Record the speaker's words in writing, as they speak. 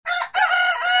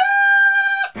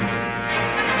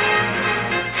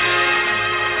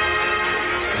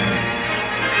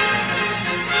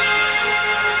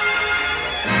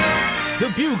The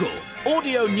Bugle,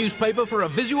 audio newspaper for a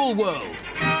visual world.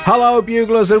 Hello,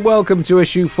 Buglers, and welcome to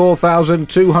issue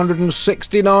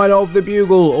 4269 of The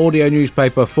Bugle, audio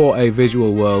newspaper for a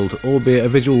visual world, albeit a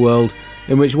visual world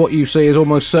in which what you see is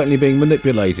almost certainly being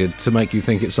manipulated to make you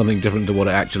think it's something different to what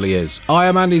it actually is. I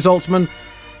am Andy Zaltzman,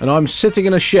 and I'm sitting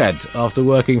in a shed after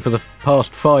working for the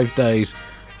past 5 days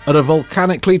at a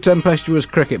volcanically tempestuous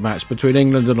cricket match between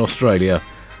England and Australia.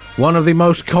 One of the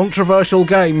most controversial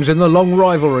games in the long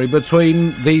rivalry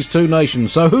between these two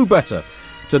nations. So who better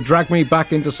to drag me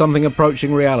back into something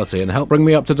approaching reality and help bring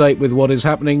me up to date with what is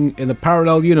happening in the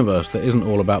parallel universe that isn't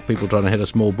all about people trying to hit a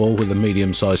small ball with a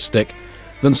medium-sized stick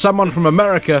than someone from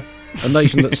America, a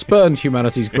nation that spurned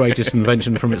humanity's greatest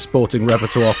invention from its sporting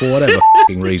repertoire for whatever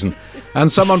f***ing reason,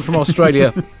 and someone from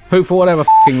Australia who, for whatever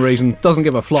f***ing reason, doesn't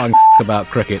give a flying about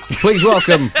cricket. Please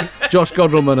welcome Josh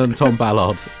Goddelman and Tom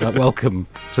Ballard. Welcome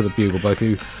to the Bugle, both of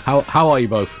you. How are you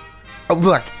both? Oh,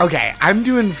 look, okay, I'm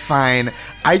doing fine.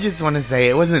 I just want to say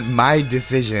it wasn't my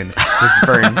decision to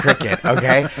spurn cricket,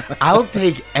 okay? I'll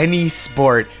take any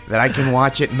sport that I can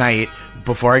watch at night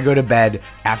before I go to bed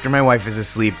after my wife is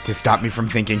asleep to stop me from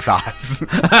thinking thoughts.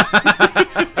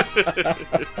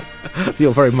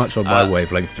 You're very much on my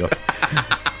wavelength, Josh.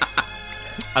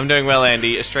 I'm doing well,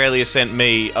 Andy. Australia sent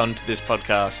me onto this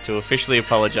podcast to officially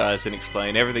apologise and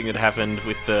explain everything that happened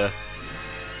with the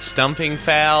stumping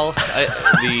foul,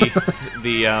 the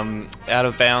out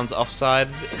of bounds offside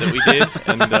that we did,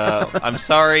 and I'm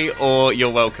sorry, or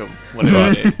you're welcome, whatever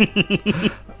I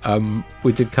did.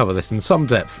 We did cover this in some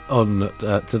depth on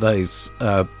today's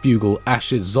Bugle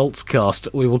Ashes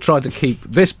Zoltzcast. We will try to keep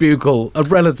this Bugle a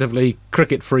relatively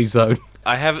cricket-free zone.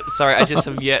 I just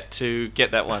have yet to get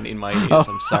that one in my ears.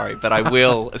 I'm sorry, but I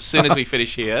will as soon as we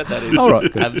finish here. That is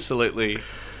absolutely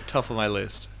top of my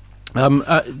list.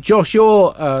 Josh,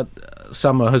 your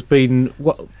summer has been,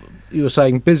 what you were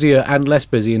saying, busier and less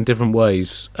busy in different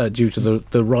ways due to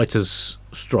the writers'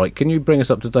 strike. Can you bring us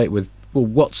up to date with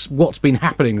what's been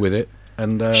happening with it?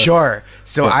 And sure.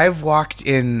 So I've walked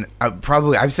in,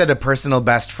 I've set a personal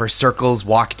best for circles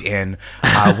walked in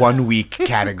 1 week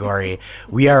category.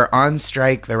 We are on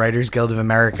strike, the Writers Guild of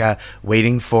America,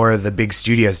 waiting for the big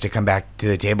studios to come back to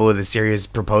the table with a serious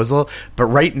proposal. But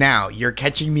right now, you're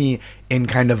catching me in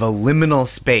kind of a liminal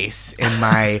space in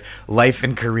my life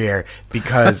and career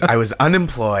because I was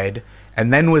unemployed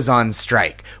and then was on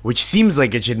strike, which seems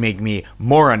like it should make me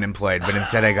more unemployed, but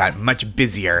instead I got much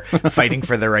busier fighting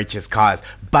for the righteous cause.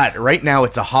 But right now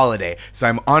it's a holiday, so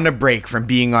I'm on a break from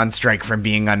being on strike, from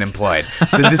being unemployed.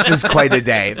 So this is quite a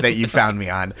day that you found me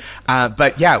on.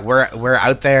 But yeah, we're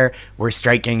out there, we're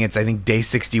striking. It's, I think, day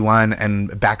 61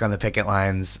 and back on the picket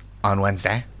lines on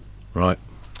Wednesday. Right.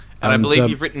 And I believe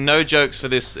you've written no jokes for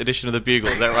this edition of the Bugle.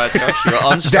 Is that right, Josh? You're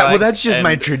on strike. That's just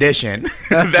my tradition.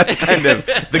 That's kind of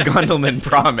the Gondelman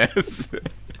promise.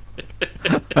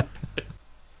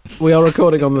 We are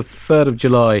recording on the 3rd of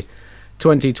July,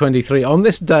 2023. On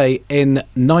this day in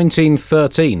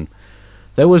 1913,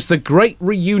 there was the Great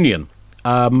Reunion,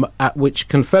 at which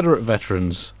Confederate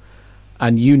veterans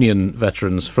and Union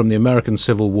veterans from the American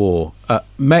Civil War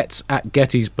met at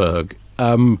Gettysburg.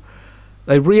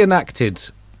 They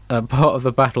reenacted part of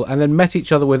the battle and then met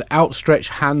each other with outstretched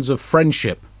hands of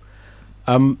friendship.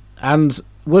 And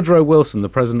Woodrow Wilson, the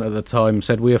president at the time,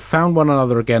 said, "We have found one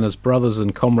another again as brothers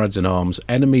and comrades in arms,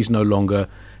 enemies no longer,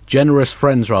 generous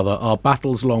friends rather, our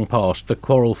battles long past, the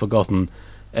quarrel forgotten,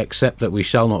 except that we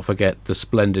shall not forget the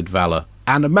splendid valour.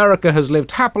 And America has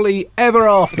lived happily ever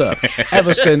after,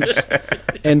 ever since,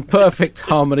 in perfect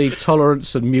harmony,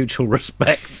 tolerance and mutual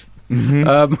respect."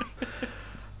 Mm-hmm.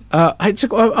 I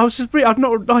don't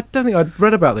think I'd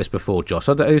read about this before, Josh.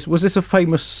 Was this a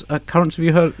famous occurrence? Have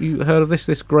you heard of this?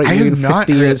 This Great Reunion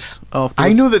 50 years afterwards?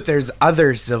 I know that there's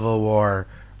other Civil War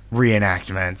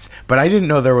reenactments, but I didn't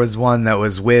know there was one that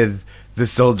was with the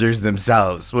soldiers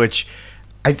themselves, which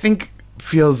I think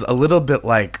feels a little bit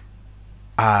like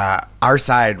our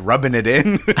side rubbing it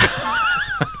in.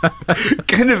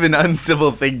 Kind of an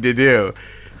uncivil thing to do.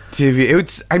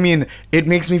 It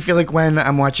makes me feel like when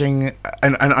I'm watching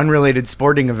an unrelated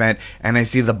sporting event and I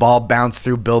see the ball bounce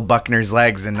through Bill Buckner's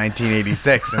legs in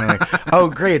 1986, and I'm like, oh,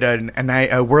 great,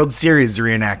 a World Series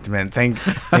reenactment. Thank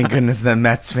goodness the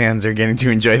Mets fans are getting to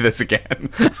enjoy this again.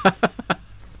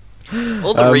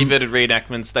 All the rebooted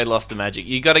reenactments, they lost the magic.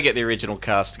 You got to get the original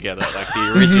cast together, like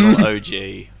the original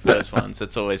OG first ones.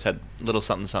 That's always had little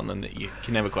something that you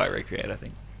can never quite recreate, I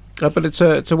think. But it's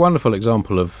a wonderful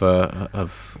example of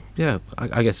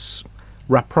I guess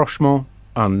rapprochement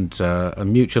and a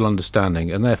mutual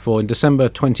understanding, and therefore in December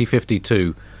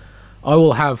 2052, I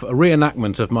will have a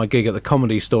reenactment of my gig at the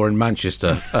Comedy Store in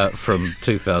Manchester from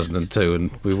 2002,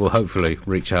 and we will hopefully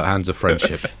reach out hands of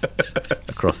friendship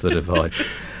across the divide.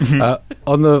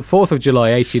 On the 4th of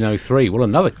July 1803, well,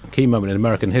 another key moment in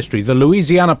American history, the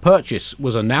Louisiana Purchase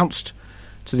was announced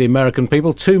to the American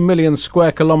people. 2 million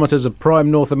square kilometres of prime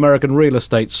North American real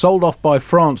estate sold off by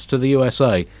France to the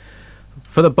USA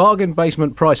for the bargain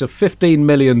basement price of $15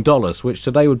 million, which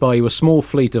today would buy you a small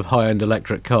fleet of high-end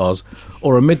electric cars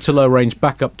or a mid to low-range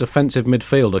backup defensive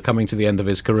midfielder coming to the end of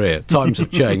his career. Times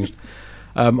have changed.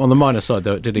 On the minor side,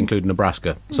 though, it did include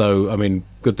Nebraska. So, I mean,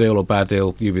 good deal or bad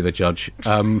deal, you be the judge.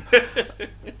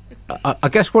 I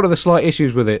guess one of the slight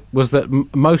issues with it was that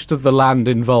most of the land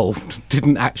involved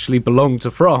didn't actually belong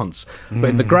to France. But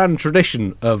in the grand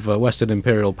tradition of Western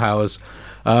imperial powers,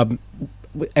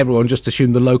 everyone just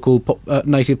assumed the local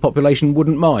native population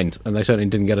wouldn't mind, and they certainly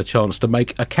didn't get a chance to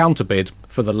make a counterbid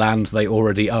for the land they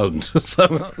already owned.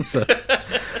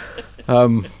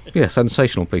 Yeah,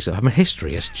 sensational piece of... I mean,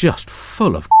 history is just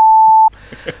full of...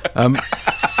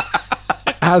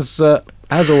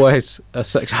 As always, a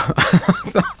section.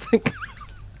 I think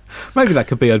maybe that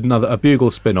could be a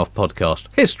Bugle spin-off podcast.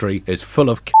 History is full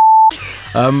of.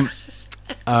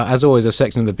 As always, a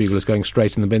section of the Bugle is going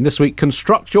straight in the bin. This week,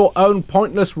 construct your own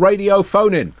pointless radio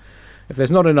phone-in. If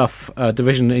there's not enough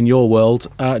division in your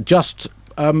world, just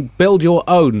build your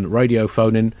own radio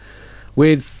phone-in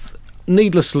with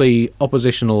needlessly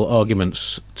oppositional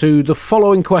arguments to the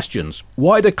following questions.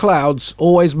 Why do clouds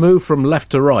always move from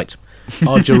left to right?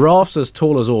 Are giraffes as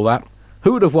tall as all that?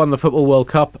 Who would have won the Football World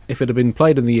Cup if it had been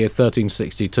played in the year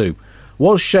 1362?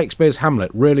 Was Shakespeare's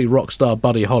Hamlet really rock star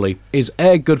Buddy Holly? Is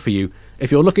air good for you?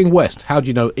 If you're looking west, how do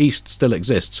you know east still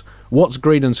exists? What's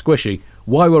green and squishy?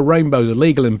 Why were rainbows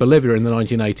illegal in Bolivia in the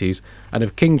 1980s? And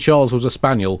if King Charles was a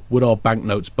spaniel, would our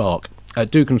banknotes bark?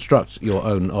 Do construct your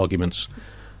own arguments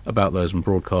about those and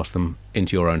broadcast them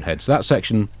into your own heads. That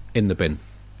section in the bin.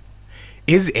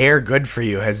 Is air good for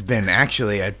you has been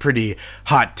actually a pretty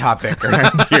hot topic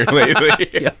around here lately.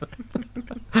 Yeah.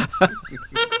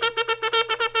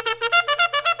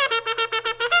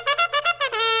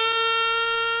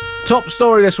 Top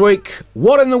story this week.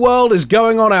 What in the world is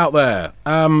going on out there?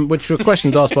 Which were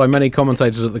questions asked by many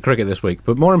commentators at the cricket this week.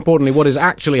 But more importantly, what is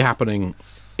actually happening,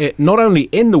 not only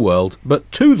in the world,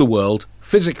 but to the world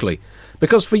physically.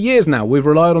 Because for years now, we've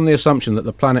relied on the assumption that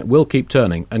the planet will keep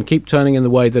turning, and keep turning in the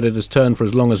way that it has turned for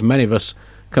as long as many of us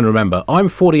can remember. I'm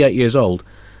 48 years old,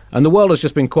 and the world has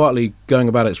just been quietly going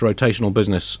about its rotational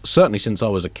business, certainly since I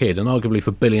was a kid, and arguably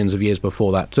for billions of years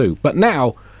before that too. But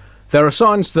now, there are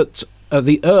signs that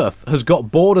the Earth has got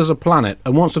bored as a planet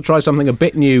and wants to try something a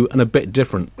bit new and a bit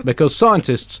different, because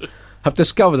scientists have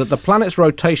discovered that the planet's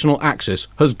rotational axis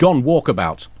has gone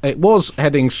walkabout. It was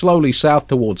heading slowly south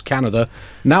towards Canada.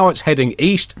 Now it's heading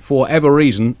east for whatever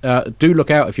reason. Do look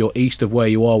out if you're east of where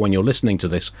you are when you're listening to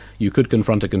this. You could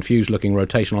confront a confused-looking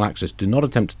rotational axis. Do not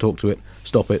attempt to talk to it,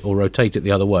 stop it, or rotate it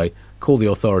the other way. Call the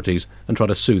authorities and try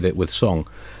to soothe it with song.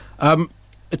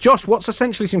 Josh, what's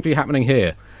essentially seems to be happening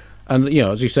here, and you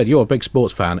know, as you said, you're a big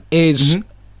sports fan, is...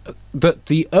 that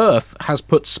the Earth has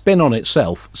put spin on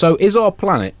itself. So is our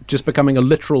planet just becoming a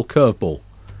literal curveball?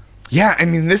 Yeah, I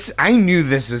mean, I knew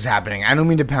this was happening. I don't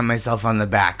mean to pat myself on the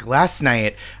back. Last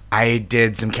night, I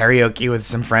did some karaoke with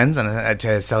some friends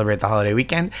to celebrate the holiday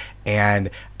weekend, and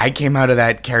I came out of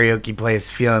that karaoke place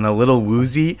feeling a little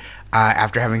woozy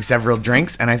after having several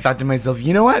drinks, and I thought to myself,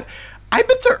 you know what? I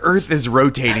bet the Earth is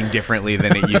rotating differently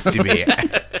than it used to be.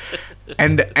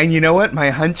 And you know what? My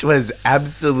hunch was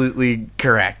absolutely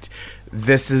correct.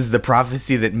 This is the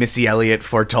prophecy that Missy Elliott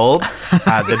foretold.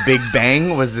 The Big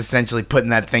Bang was essentially putting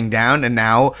that thing down, and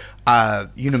now,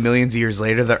 millions of years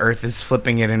later, the Earth is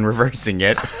flipping it and reversing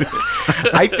it.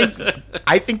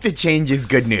 I think the change is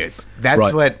good news.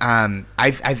 That's right. What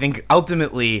I think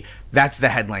ultimately. That's the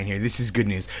headline here. This is good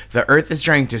news. The Earth is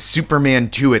trying to Superman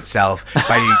 2 itself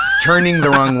by turning the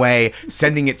wrong way,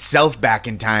 sending itself back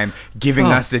in time, giving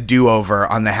us a do-over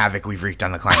on the havoc we've wreaked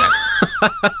on the climate.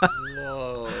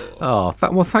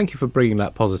 Well, thank you for bringing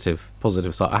that positive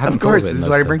side. I hadn't of course, thought of it this is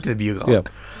what I bring to the Bugle.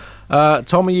 Yeah.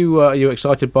 Tom, are you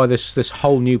excited by this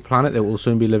whole new planet that we'll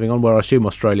soon be living on, where I assume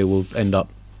Australia will end up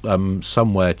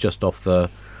somewhere just off the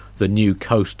new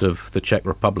coast of the Czech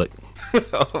Republic?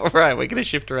 All right, we're going to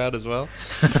shift around as well.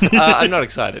 I'm not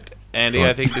excited, Andy.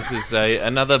 Right. I think this is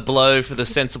another blow for the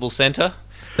sensible centre.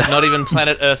 Not even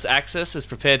planet Earth's axis is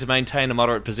prepared to maintain a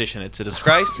moderate position. It's a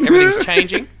disgrace. Everything's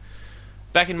changing.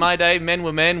 Back in my day, men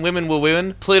were men, women were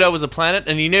women. Pluto was a planet,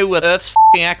 and you knew what Earth's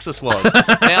f***ing axis was.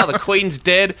 Now the Queen's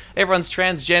dead, everyone's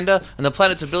transgender, and the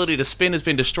planet's ability to spin has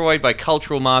been destroyed by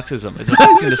cultural Marxism. It's a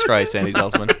f***ing disgrace, Andy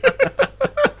Zaltzman.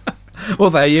 Well,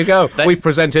 there you go. We've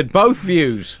presented both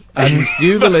views, and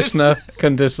you, the listener,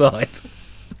 can decide.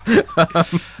 They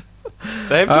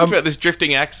have talked about this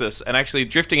drifting axis, and actually,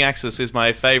 drifting axis is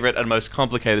my favourite and most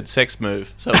complicated sex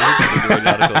move. So we'll just do an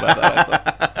article about that, I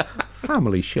thought.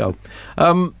 Family show.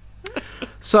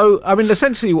 So, I mean,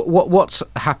 essentially, what's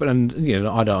happened, and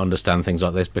I don't understand things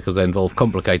like this because they involve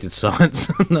complicated science,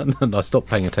 and I stopped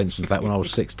paying attention to that when I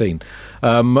was 16.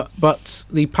 But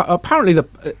apparently,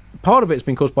 the part of it's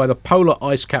been caused by the polar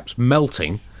ice caps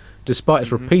melting, despite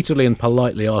us repeatedly and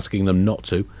politely asking them not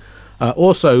to.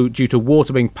 Also, due to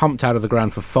water being pumped out of the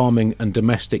ground for farming and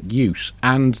domestic use,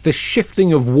 and this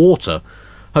shifting of water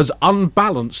has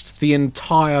unbalanced the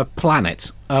entire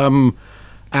planet.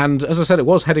 And as I said, it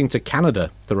was heading to Canada,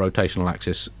 the rotational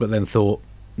axis, but then thought,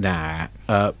 nah.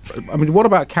 I mean, what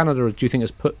about Canada do you think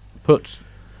has put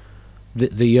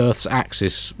the Earth's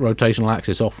axis, rotational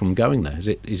axis, off from going there?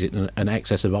 Is it an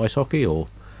excess of ice hockey or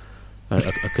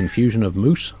a confusion of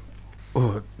moose?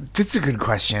 Oh, that's a good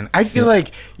question. I feel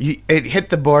like it hit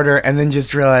the border and then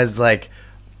just realized, like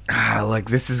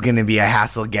this is going to be a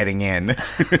hassle getting in.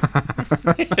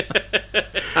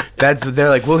 That's what they're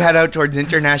like. We'll head out towards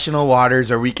international waters,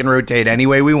 or we can rotate any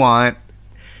way we want.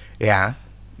 Yeah.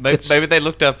 Maybe they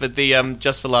looked up at the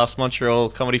Just for Laughs Montreal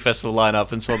Comedy Festival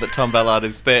lineup and saw that Tom Ballard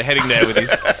is there heading there with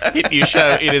his hit new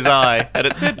show in his eye, and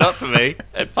it said not for me.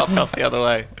 It popped off the other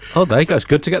way. Oh, there you go. It's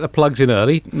good to get the plugs in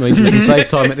early. It means we can save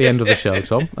time at the end of the show,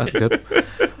 Tom. That's good.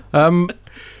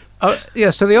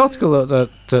 So the article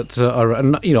that I read,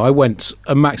 and I went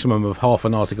a maximum of half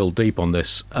an article deep on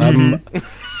this.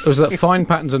 It was that fine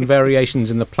patterns and variations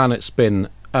in the planet's spin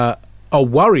are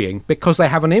worrying because they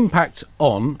have an impact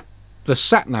on the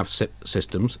sat-nav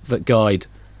systems that guide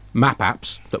map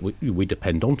apps that we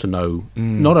depend on to know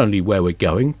not only where we're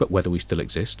going, but whether we still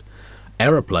exist.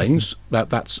 Aeroplanes,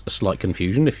 that's a slight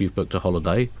confusion if you've booked a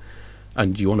holiday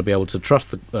and you want to be able to trust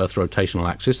the Earth's rotational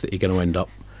axis that you're going to end up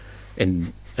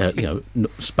in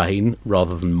Spain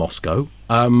rather than Moscow.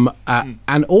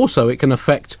 And also it can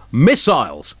affect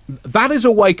missiles. That is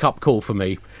a wake-up call for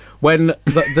me when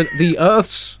the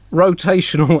Earth's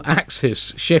rotational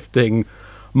axis shifting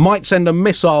might send a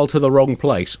missile to the wrong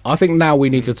place. I think now we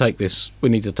need to take this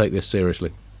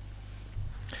seriously.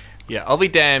 Yeah, I'll be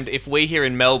damned if we here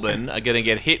in Melbourne are going to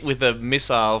get hit with a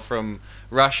missile from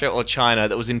Russia or China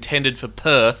that was intended for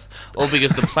Perth, all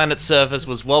because the planet's surface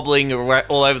was wobbling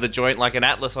all over the joint like an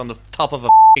atlas on the top of a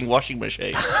f***ing washing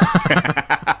machine.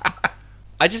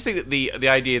 I just think that the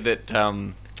idea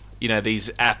that, these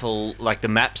Apple, like the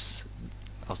maps...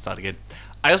 I'll start again.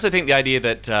 I also think the idea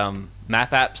that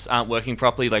map apps aren't working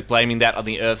properly, like blaming that on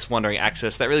the Earth's wandering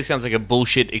axis, that really sounds like a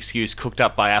bullshit excuse cooked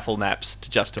up by Apple Maps to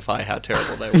justify how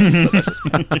terrible they were. But that's just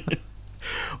me.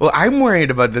 Well, I'm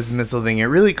worried about this missile thing. It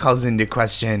really calls into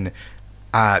question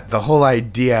the whole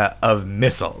idea of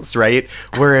missiles, right?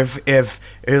 Where if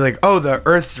you're like, oh, the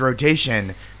Earth's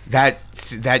rotation, that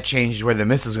changed where the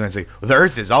missile's going to say, well, the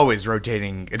Earth is always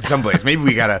rotating in some place. Maybe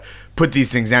we got to put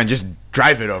these things down, just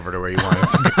drive it over to where you want it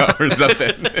to go or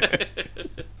something.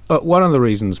 One of the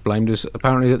reasons blamed is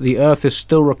apparently that the Earth is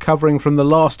still recovering from the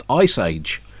last ice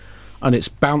age, and it's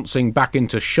bouncing back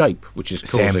into shape, which is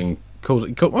causing.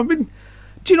 I mean,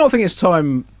 do you not think it's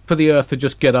time for the Earth to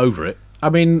just get over it? I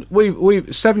mean,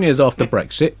 we've 7 years after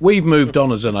Brexit, we've moved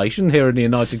on as a nation here in the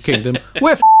United Kingdom.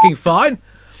 We're f***ing fine.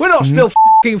 We're not still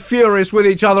f***ing furious with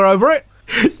each other over it.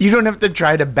 You don't have to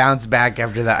try to bounce back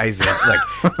after the ice age.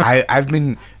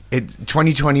 Like it's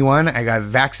 2021. I got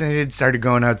vaccinated, started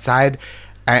going outside.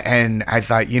 And I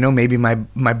thought, maybe my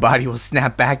body will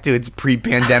snap back to its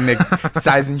pre-pandemic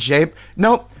size and shape.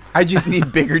 Nope, I just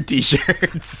need bigger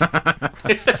T-shirts.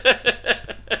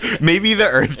 Maybe the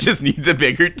Earth just needs a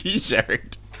bigger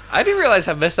T-shirt. I didn't realize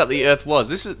how messed up the Earth was.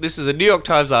 This is a New York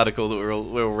Times article that we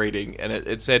were reading, and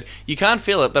it said, you can't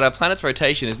feel it, but our planet's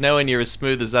rotation is nowhere near as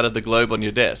smooth as that of the globe on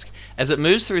your desk. As it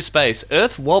moves through space,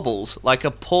 Earth wobbles like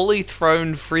a poorly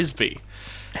thrown frisbee.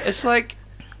 It's like...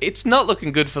 It's not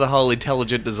looking good for the whole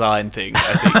intelligent design thing,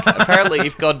 I think. Apparently,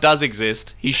 if God does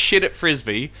exist, he's shit at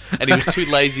Frisbee, and he was too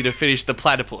lazy to finish the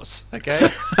platypus,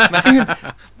 okay?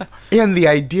 And the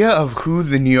idea of who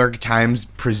the New York Times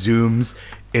presumes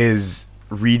is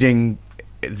reading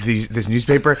this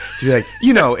newspaper to be like,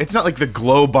 it's not like the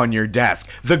globe on your desk.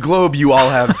 The globe you all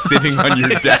have sitting on your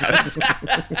desk.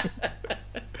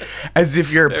 As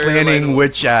if you're planning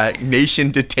which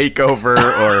nation to take over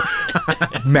or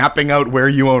mapping out where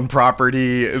you own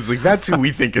property. It's like, that's who we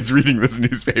think is reading this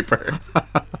newspaper.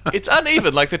 It's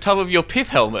uneven, like the top of your pith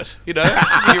helmet, Can you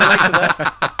relate to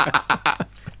that?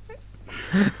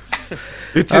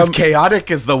 It's as chaotic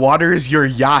as the waters your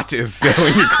yacht is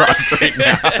sailing across right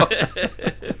now.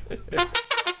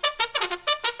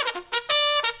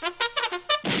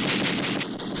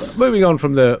 moving on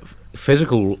from the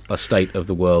physical state of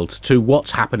the world to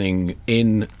what's happening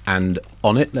in and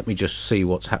on it. Let me just see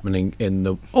what's happening in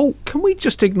the... Oh, can we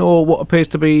just ignore what appears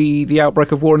to be the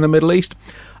outbreak of war in the Middle East?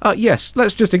 Yes,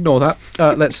 let's just ignore that.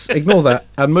 Let's ignore that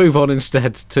and move on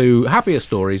instead to happier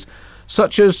stories,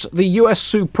 such as the US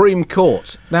Supreme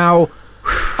Court. Now,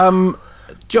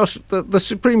 Josh, the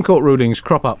Supreme Court rulings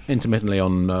crop up intermittently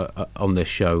on this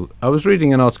show. I was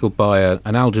reading an article by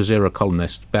an Al Jazeera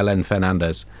columnist, Belen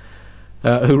Fernandez,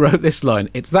 who wrote this line: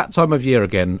 "It's that time of year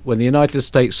again when the United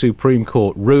States Supreme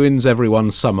Court ruins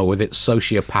everyone's summer with its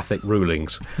sociopathic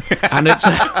rulings." And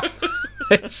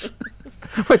it's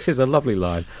which is a lovely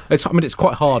line. It's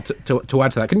quite hard to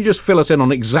add to that. Can you just fill us in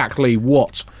on exactly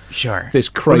what this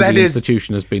crazy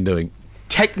institution has been doing?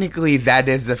 Technically, that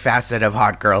is a facet of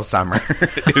Hot Girl Summer,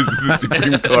 is the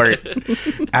Supreme Court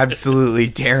absolutely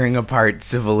tearing apart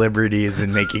civil liberties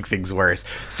and making things worse.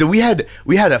 So we had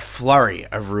a flurry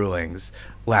of rulings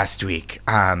last week,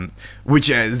 which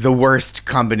is the worst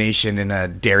combination in a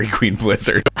Dairy Queen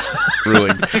blizzard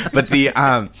rulings. But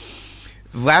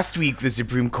last week, the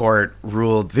Supreme Court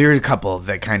ruled. There are a couple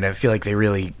that kind of feel like they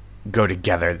really go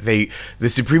together. The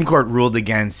Supreme Court ruled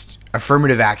against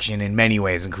affirmative action in many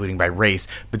ways, including by race,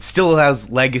 but still allows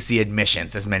legacy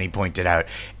admissions, as many pointed out.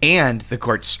 And the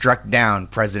court struck down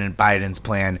President Biden's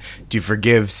plan to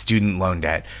forgive student loan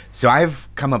debt. So I've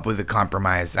come up with a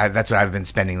compromise. That's what I've been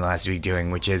spending the last week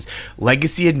doing, which is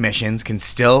legacy admissions can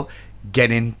still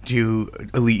get into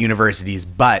elite universities,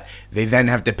 but they then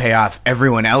have to pay off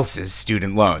everyone else's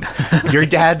student loans. Your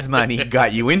dad's money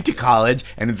got you into college,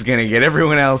 and it's going to get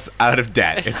everyone else out of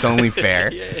debt. It's only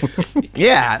fair.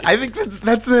 Yeah, I think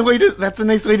that's a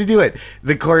nice way to do it.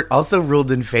 The court also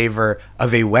ruled in favor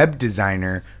of a web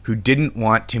designer who didn't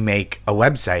want to make a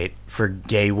website for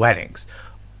gay weddings.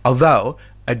 Although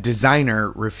a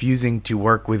designer refusing to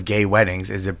work with gay weddings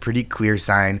is a pretty clear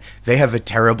sign they have a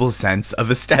terrible sense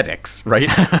of aesthetics, right?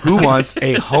 Who wants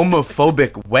a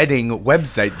homophobic wedding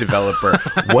website developer?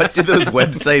 What do those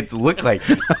websites look like?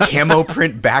 Camo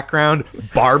print background,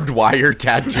 barbed wire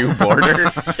tattoo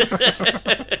border?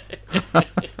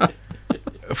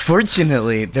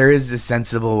 Fortunately, there is a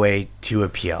sensible way to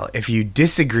appeal. If you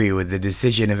disagree with the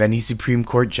decision of any Supreme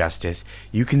Court justice,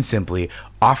 you can simply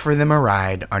offer them a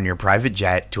ride on your private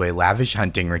jet to a lavish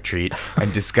hunting retreat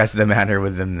and discuss the matter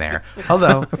with them there.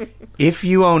 Although, if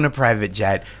you own a private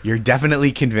jet, you're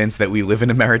definitely convinced that we live in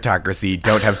a meritocracy,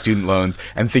 don't have student loans,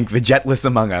 and think the jetless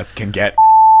among us can get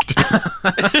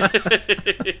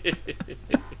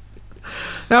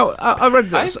Now, I read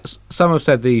that some have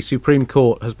said the Supreme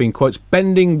Court has been, quotes,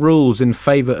 bending rules in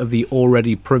favour of the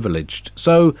already privileged.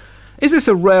 So, is this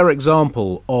a rare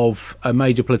example of a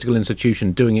major political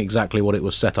institution doing exactly what it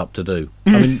was set up to do?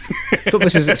 I mean,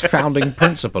 this is its founding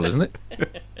principle, isn't it?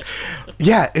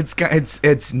 Yeah,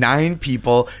 it's 9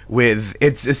 people with,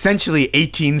 it's essentially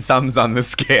 18 thumbs on the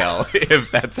scale. If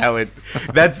that's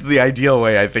the ideal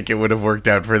way I think it would have worked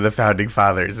out for the founding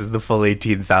fathers, is the full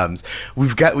 18 thumbs.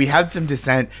 We had some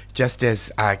dissent.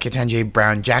 Justice Ketanji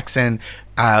Brown Jackson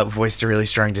voiced a really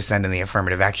strong dissent in the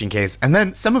affirmative action case, and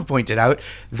then some have pointed out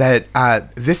that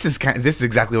this is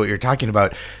exactly what you're talking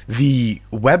about. The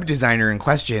web designer in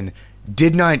question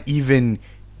did not even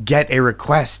get a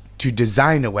request to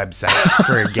design a website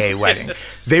for a gay wedding.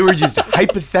 They were just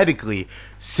hypothetically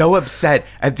so upset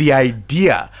at the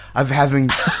idea of having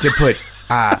to put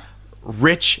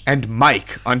Rich and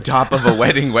Mike on top of a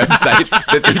wedding website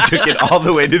that they took it all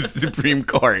the way to the Supreme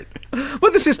Court.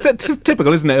 Well, this is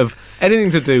typical, isn't it, of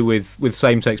anything to do with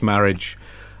same-sex marriage.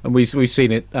 And we've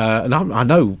seen it, and I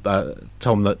know,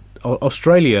 Tom, that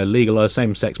Australia legalised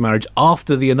same-sex marriage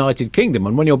after the United Kingdom.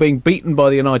 And when you're being beaten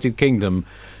by the United Kingdom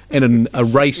in a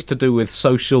race to do with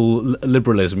social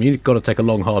liberalism, you've got to take a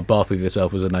long, hard bath with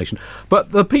yourself as a nation. But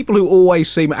the people who always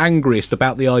seem angriest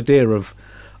about the idea of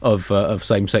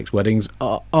same-sex weddings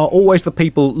are always the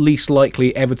people least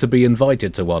likely ever to be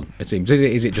invited to one, it seems.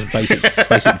 Is it just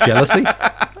basic jealousy?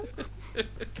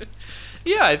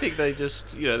 Yeah, I think they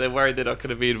just, they're worried they're not going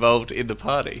to be involved in the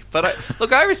party. But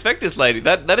I respect this lady.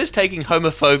 That is taking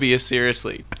homophobia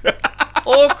seriously.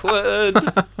 Awkward.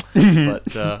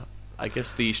 But I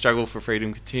guess the struggle for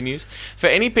freedom continues. For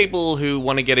any people who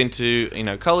want to get into,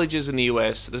 colleges in the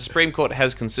US, the Supreme Court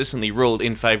has consistently ruled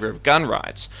in favor of gun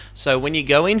rights. So when you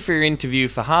go in for your interview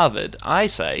for Harvard, I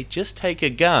say just take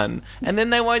a gun, and then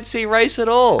they won't see race at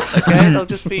all. Okay, they'll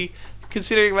just be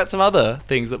considering about some other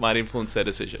things that might influence their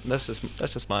decision. That's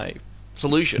just my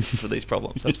solution for these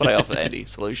problems. That's what I offer, Andy.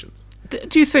 Solutions.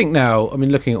 Do you think now? I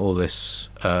mean, looking at all this,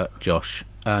 Josh.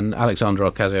 And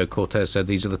Alexandra Ocasio-Cortez said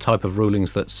these are the type of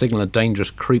rulings that signal a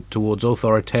dangerous creep towards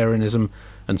authoritarianism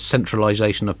and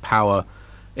centralisation of power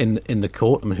in the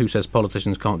court. I mean, who says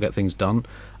politicians can't get things done?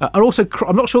 And also,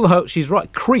 I'm not sure she's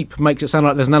right. Creep makes it sound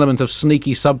like there's an element of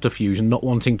sneaky subterfuge and not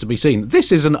wanting to be seen.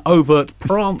 This is an overt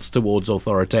prance towards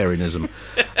authoritarianism.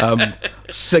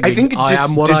 Singing, I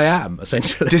am what I am,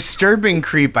 essentially. Disturbing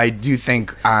creep, I do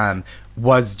think,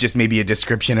 was just maybe a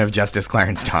description of Justice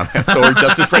Clarence Thomas or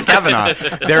Justice Brett Kavanaugh.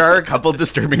 There are a couple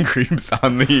disturbing creeps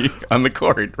on the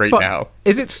court now.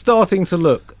 Is it starting to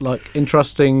look like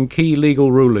entrusting key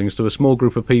legal rulings to a small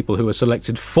group of people who are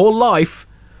selected for life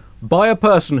by a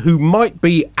person who might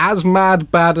be as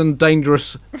mad, bad, and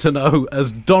dangerous to know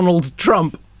as Donald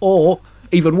Trump, or,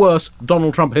 even worse,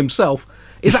 Donald Trump himself?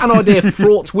 Is that an idea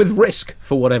fraught with risk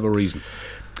for whatever reason?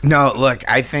 No, look,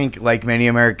 I think, like many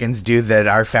Americans do, that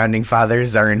our founding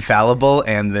fathers are infallible,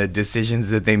 and the decisions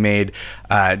that they made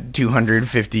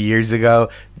 250 years ago,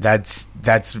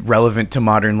 that's relevant to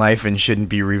modern life and shouldn't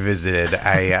be revisited.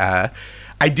 I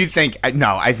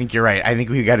think you're right. I think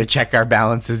we've got to check our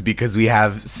balances because we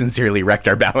have sincerely wrecked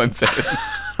our balances.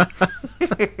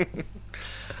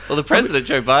 Well, the president,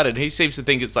 Joe Biden, he seems to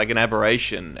think it's like an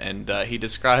aberration, and he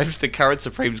describes the current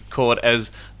Supreme Court as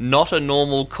not a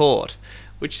normal court,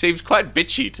 which seems quite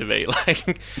bitchy to me.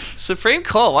 Like, Supreme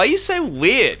Court, why are you so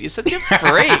weird? You're such a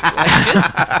freak. Like,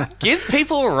 just give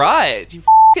people rights. You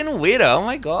fucking weirdo. Oh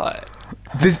my god.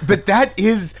 But that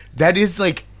is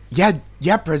like,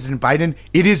 yeah, President Biden,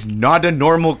 it is not a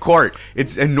normal court.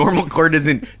 It's a normal court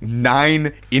isn't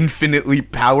 9 infinitely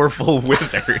powerful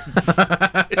wizards.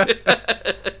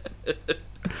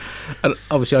 And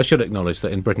obviously, I should acknowledge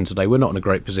that in Britain today, we're not in a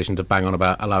great position to bang on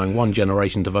about allowing one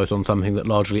generation to vote on something that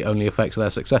largely only affects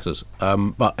their successors.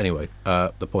 But anyway,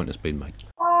 the point has been made.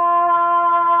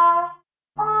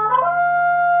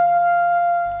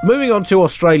 Moving on to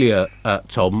Australia,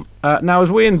 Tom. Now,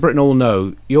 as we in Britain all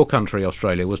know, your country,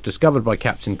 Australia, was discovered by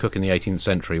Captain Cook in the 18th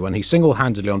century when he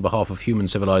single-handedly, on behalf of human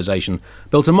civilization,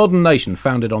 built a modern nation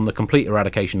founded on the complete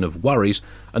eradication of worries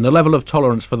and a level of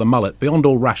tolerance for the mullet beyond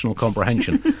all rational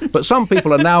comprehension. But some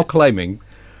people are now claiming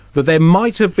that there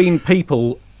might have been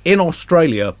people in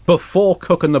Australia before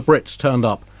Cook and the Brits turned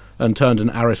up and turned an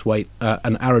arid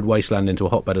wasteland into a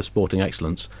hotbed of sporting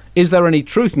excellence. Is there any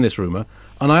truth in this rumour?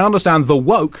 And I understand the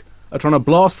woke are trying to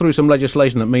blast through some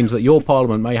legislation that means that your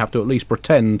parliament may have to at least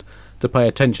pretend to pay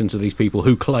attention to these people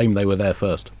who claim they were there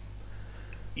first.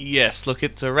 Yes, look,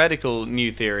 it's a radical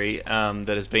new theory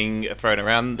that is being thrown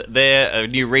around there, a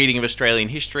new reading of Australian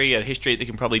history, a history that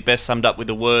can probably best summed up with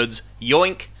the words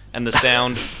yoink and the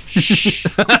sound shh.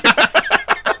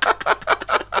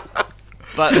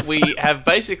 But we have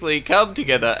basically come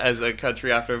together as a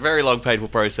country after a very long, painful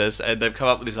process, and they've come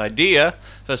up with this idea.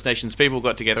 First Nations people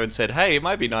got together and said, hey, it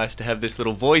might be nice to have this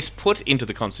little voice put into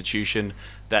the Constitution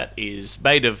that is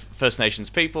made of First Nations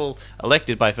people,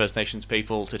 elected by First Nations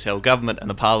people, to tell government and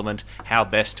the Parliament how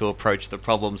best to approach the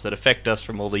problems that affect us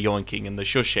from all the yoinking and the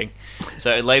shushing.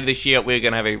 So later this year, we're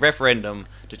going to have a referendum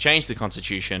to change the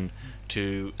Constitution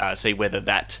to see whether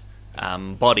that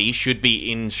body should be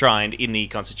enshrined in the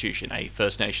Constitution, a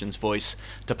First Nations voice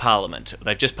to Parliament.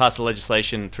 They've just passed the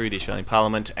legislation through the Australian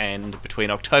Parliament, and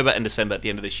between October and December at the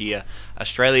end of this year,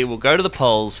 Australia will go to the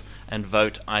polls and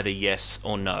vote either yes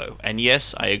or no. And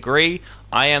yes, I agree,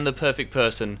 I am the perfect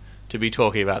person to be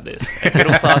talking about this. A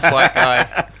middle-class white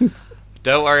guy.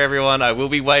 Don't worry, everyone, I will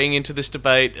be weighing into this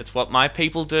debate. It's what my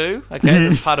people do, okay?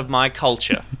 That's part of my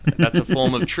culture. That's a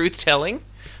form of truth-telling,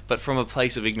 but from a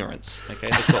place of ignorance. Okay,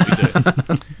 that's what we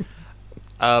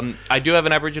do. I do have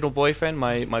an Aboriginal boyfriend.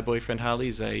 My boyfriend Harley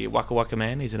is a Waka Waka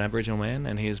man. He's an Aboriginal man,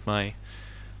 and he is my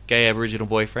gay Aboriginal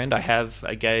boyfriend. I have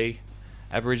a gay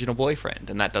Aboriginal boyfriend,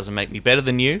 and that doesn't make me better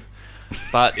than you,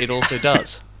 but it also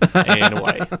does, in a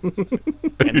way.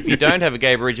 And if you don't have a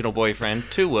gay Aboriginal boyfriend,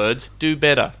 2 words, do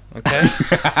better, okay?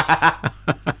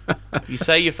 You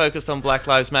say you're focused on Black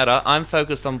Lives Matter. I'm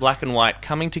focused on black and white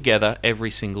coming together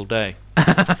every single day.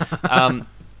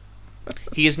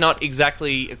 He is not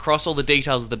exactly across all the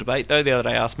details of the debate, though. The other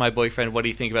day I asked my boyfriend, what do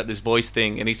you think about this voice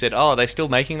thing? And he said, oh, are they still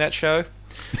making that show?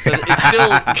 So it's still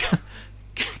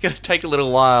going to take a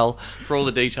little while for all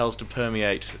the details to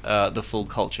permeate the full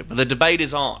culture. But the debate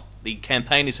is on. The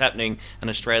campaign is happening, and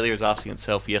Australia is asking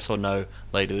itself yes or no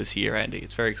later this year, Andy.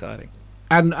 It's very exciting.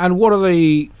 And what are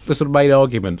the sort of main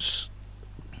arguments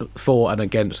for and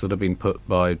against that have been put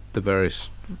by the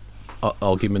various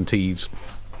argumentees?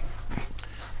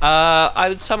 I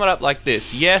would sum it up like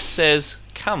this. Yes says,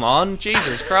 come on,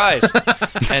 Jesus Christ.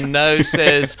 And no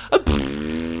says, oh,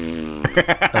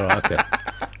 okay.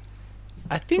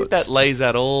 I think that lays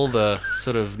out all the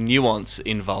sort of nuance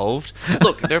involved.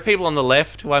 Look, there are people on the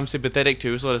left who I'm sympathetic to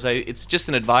who sort of say it's just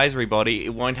an advisory body,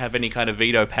 it won't have any kind of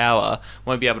veto power,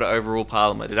 won't be able to overrule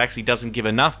Parliament. It actually doesn't give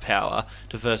enough power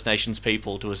to First Nations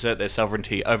people to assert their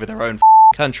sovereignty over their own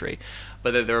country.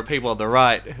 But then there are people on the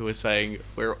right who are saying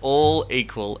we're all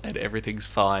equal and everything's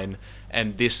fine,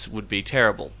 and this would be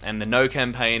terrible. And the No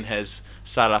campaign has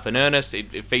started up in earnest.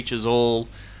 It features all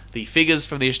the figures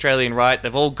from the Australian right.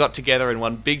 They've all got together in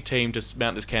one big team to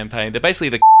mount this campaign. They're basically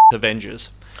the Avengers.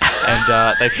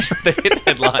 And they've hit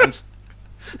headlines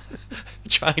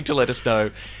trying to let us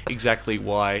know exactly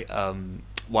why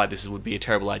this would be a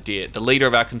terrible idea. The leader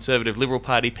of our Conservative Liberal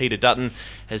Party, Peter Dutton,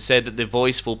 has said that The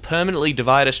Voice will permanently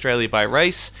divide Australia by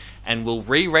race and will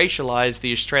re-racialise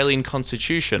the Australian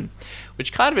Constitution,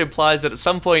 which kind of implies that at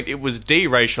some point it was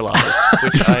de-racialised,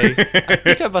 which I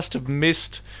think I must have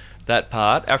missed that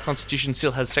part. Our Constitution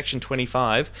still has Section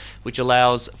 25, which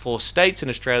allows for states in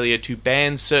Australia to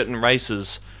ban certain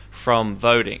races from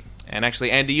voting. And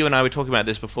actually, Andy, you and I were talking about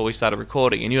this before we started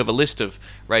recording, and you have a list of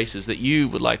races that you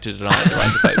would like to deny the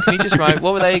right to vote. Can you just write,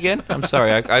 what were they again? I'm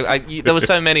sorry, there were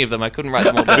so many of them, I couldn't write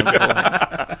them all down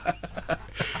beforehand.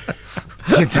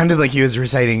 It sounded like he was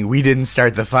reciting "We didn't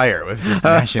start the fire" with just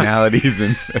nationalities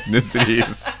and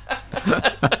ethnicities.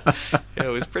 Yeah, it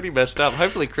was pretty messed up.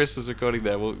 Hopefully Chris was recording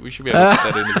that. We should be able to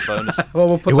put that in as a bonus. Well,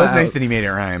 we'll put It was that nice out. that he made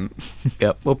it rhyme.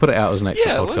 Yep, we'll put it out as an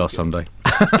extra Yeah, it was podcast good. someday.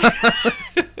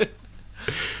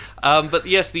 But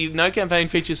yes, the No campaign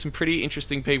features some pretty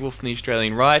interesting people from the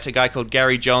Australian right. A guy called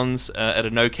Gary Johns at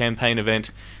a No campaign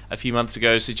event a few months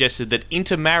ago suggested that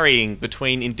intermarrying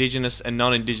between Indigenous and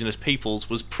non-Indigenous peoples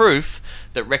was proof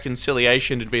that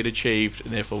reconciliation had been achieved,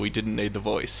 and therefore we didn't need The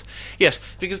Voice. Yes,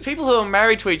 because people who are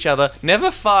married to each other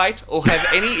never fight or have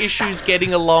any issues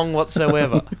getting along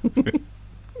whatsoever.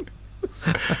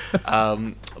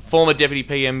 Former Deputy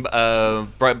PM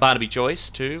Barnaby Joyce,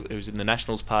 too, who's in the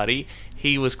Nationals Party,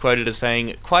 he was quoted as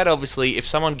saying, quite obviously, if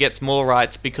someone gets more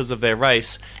rights because of their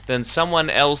race, then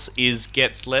someone else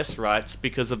gets less rights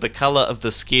because of the colour of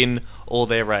the skin or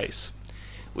their race.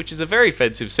 Which is a very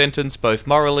offensive sentence, both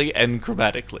morally and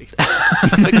grammatically.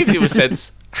 That gives you a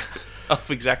sense of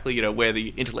exactly, where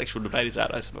the intellectual debate is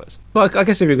at, I suppose. Well, I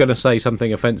guess if you're going to say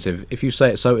something offensive, if you say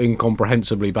it so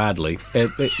incomprehensibly badly,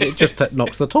 it just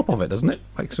knocks the top of it, doesn't it?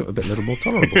 Makes it a little more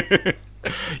tolerable.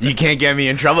 You can't get me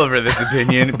in trouble for this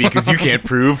opinion because you can't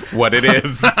prove what it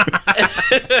is.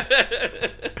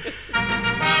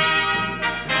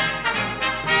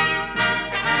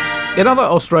 In other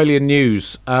Australian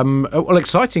news,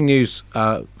 exciting news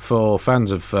for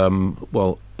fans of,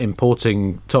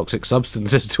 importing toxic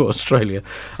substances to Australia.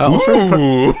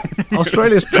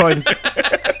 Australia's trying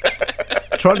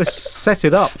to set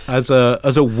it up as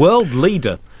a world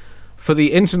leader for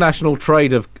the international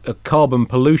trade of carbon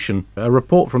pollution. A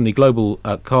report from the Global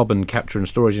Carbon Capture and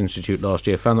Storage Institute last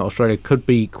year found that Australia could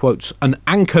be, quotes, an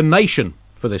anchor nation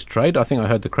for this trade. I think I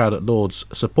heard the crowd at Lord's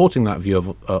supporting that view of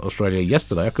Australia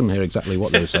yesterday. I couldn't hear exactly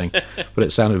what they were saying, but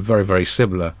it sounded very, very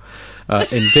similar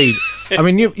indeed. I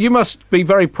mean, you must be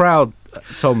very proud,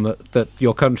 Tom, that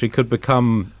your country could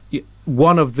become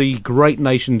one of the great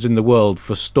nations in the world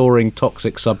for storing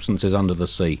toxic substances under the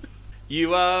sea.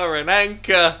 You are an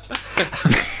anchor.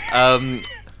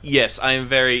 Yes, I am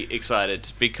very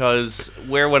excited because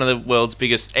we're one of the world's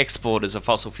biggest exporters of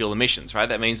fossil fuel emissions, right?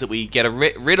 That means that we get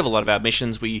rid of a lot of our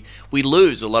emissions. We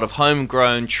lose a lot of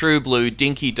homegrown, true blue,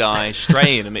 dinky dye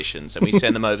Australian emissions, and we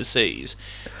send them overseas.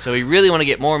 So we really want to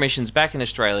get more emissions back in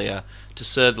Australia to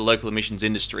serve the local emissions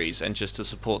industries and just to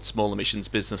support small emissions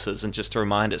businesses and just to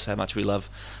remind us how much we love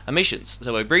emissions.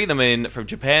 So we're bringing them in from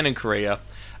Japan and Korea,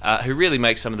 who really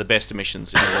make some of the best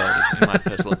emissions in the world, in my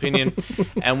personal opinion.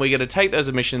 And we're going to take those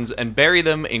emissions and bury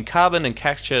them in carbon and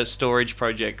capture storage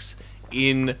projects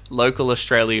in local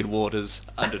Australian waters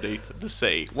underneath the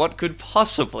sea. What could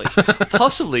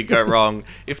possibly go wrong?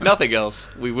 If nothing else,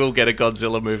 we will get a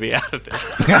Godzilla movie out of this,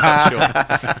 I'm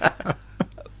sure.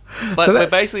 But we're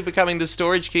basically becoming the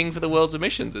storage king for the world's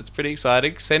emissions. It's pretty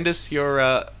exciting. Send us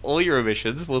all your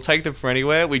emissions. We'll take them from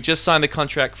anywhere. We just signed the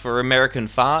contract for American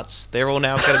farts. They're all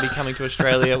now going to be coming to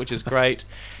Australia, which is great.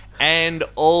 And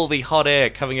all the hot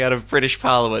air coming out of British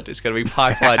Parliament is going to be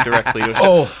pipelined directly to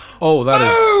Australia.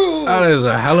 That is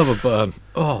a hell of a burn.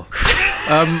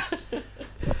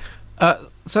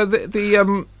 So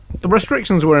the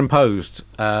restrictions were imposed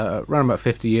around about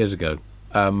 50 years ago.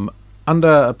 Under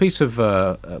a piece of,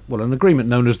 an agreement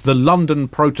known as the London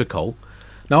Protocol.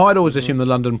 Now, I'd always assumed the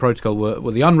London Protocol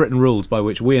were the unwritten rules by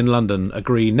which we in London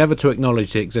agree never to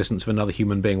acknowledge the existence of another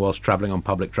human being whilst travelling on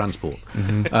public transport.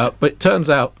 But it turns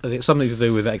out that it's something to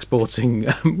do with exporting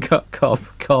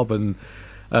carbon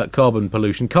carbon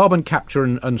pollution. Carbon capture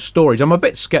and storage. I'm a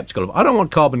bit sceptical of. I don't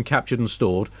want carbon captured and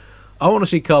stored. I want to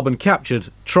see carbon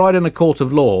captured, tried in a court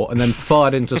of law, and then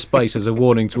fired into space as a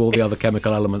warning to all the other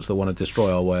chemical elements that want to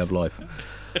destroy our way of life.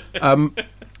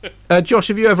 Josh,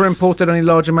 have you ever imported any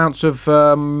large amounts of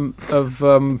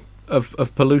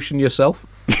pollution yourself?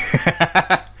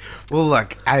 Well,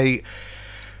 look, I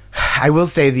will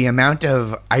say the amount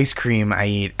of ice cream I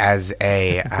eat as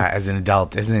an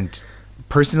adult isn't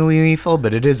personally lethal,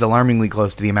 but it is alarmingly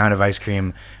close to the amount of ice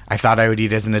cream I thought I would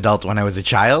eat as an adult when I was a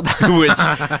child, which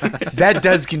that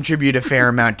does contribute a fair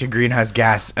amount to greenhouse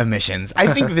gas emissions.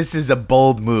 I think this is a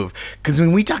bold move, because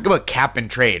when we talk about cap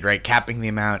and trade, right, capping the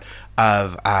amount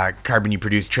of carbon you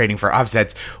produce, trading for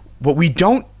offsets, what we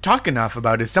don't talk enough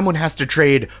about is someone has to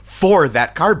trade for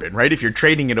that carbon, right? If you're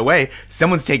trading it away,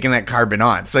 someone's taking that carbon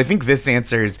on. So I think this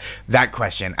answers that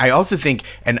question. I also think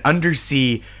an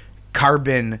undersea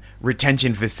carbon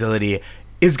retention facility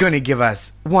is going to give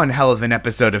us one hell of an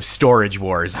episode of Storage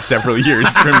Wars several years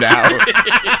from now.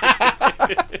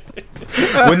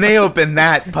 When they open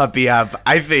that puppy up,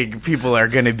 I think people are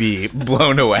going to be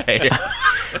blown away.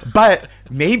 But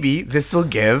maybe this will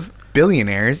give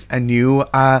billionaires a new,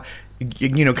 kind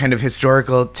of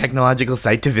historical technological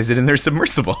site to visit in their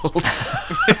submersibles.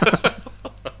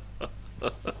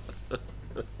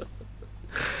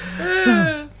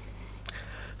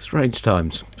 Strange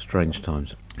times. Strange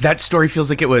times. That story feels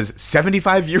like it was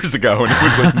 75 years ago, and it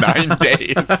was like 9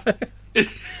 days.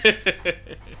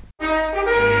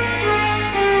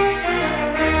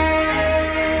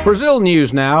 Brazil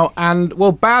news now, and,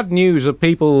 well, bad news of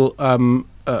people, and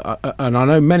I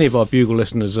know many of our Bugle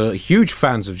listeners are huge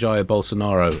fans of Jair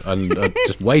Bolsonaro and are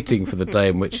just waiting for the day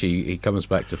in which he comes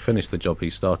back to finish the job he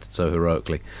started so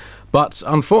heroically. But,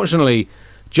 unfortunately,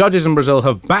 judges in Brazil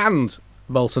have banned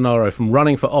Bolsonaro from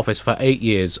running for office for 8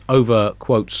 years over,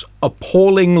 quotes,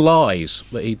 appalling lies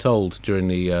that he told during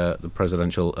the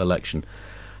presidential election.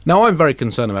 Now, I'm very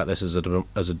concerned about this as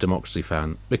a democracy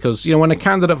fan, because, when a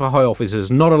candidate for high office is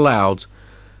not allowed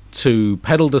to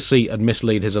peddle deceit and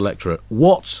mislead his electorate,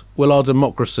 what will our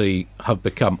democracy have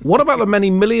become? What about the many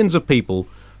millions of people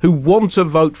who want to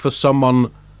vote for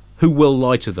someone who will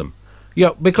lie to them?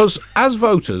 Because as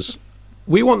voters,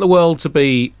 we want the world to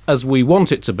be as we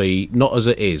want it to be, not as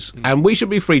it is. And we should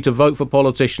be free to vote for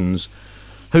politicians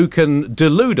who can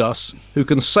delude us, who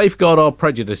can safeguard our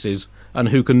prejudices, and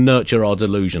who can nurture our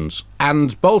delusions.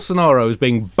 And Bolsonaro is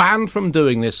being banned from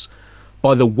doing this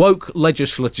by the woke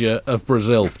legislature of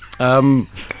Brazil.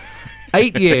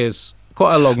 8 years,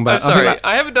 quite a long ban. I'm sorry,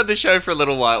 I haven't done the show for a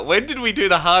little while. When did we do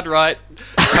the hard right?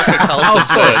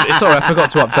 Sorry, I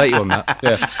forgot to update you on that.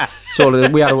 Yeah, sorry,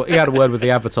 he had a word with the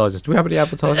advertisers. Do we have any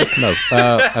advertisers? No.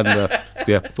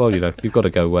 You've got to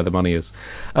go where the money is.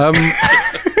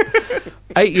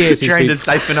 8 years. Trying to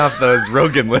siphon off those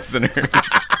Rogan listeners.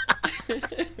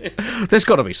 There's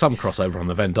got to be some crossover on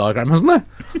the Venn diagram, hasn't there?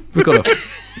 We've got to.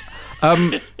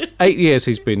 8 years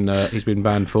he's been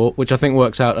banned for, which I think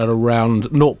works out at around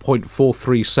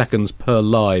 0.43 seconds per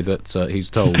lie that he's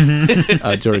told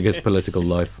during his political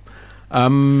life. I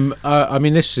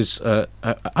mean, this is. I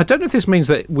don't know if this means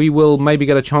that we will maybe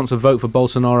get a chance to vote for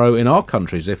Bolsonaro in our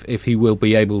countries if he will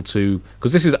be able to,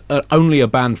 because this is only a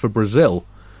ban for Brazil.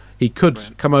 He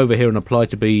could come over here and apply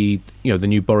to be, the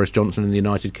new Boris Johnson in the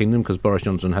United Kingdom, because Boris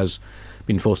Johnson has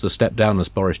been forced to step down as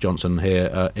Boris Johnson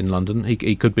here in London.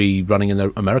 He could be running in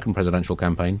the American presidential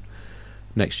campaign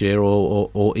next year,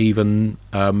 or even,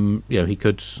 he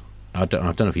could. I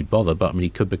don't know if he'd bother, but I mean, he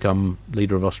could become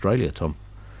leader of Australia, Tom.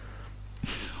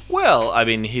 Well, I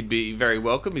mean, he'd be very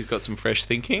welcome. He's got some fresh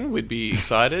thinking. We'd be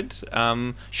excited.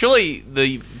 Surely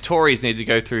the Tories need to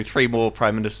go through 3 more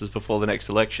prime ministers before the next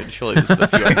election. Surely there's a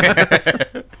few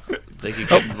other they could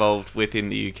get involved with in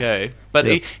the UK. But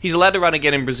he's allowed to run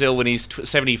again in Brazil when he's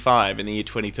 75 in the year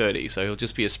 2030. So he'll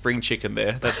just be a spring chicken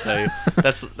there. That's a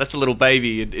little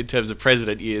baby in terms of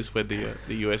president years when the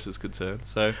US is concerned.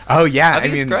 So I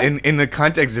mean, in the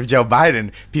context of Joe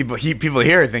Biden, people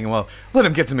here are thinking, well, let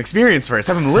him get some experience first,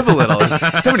 have him live a little.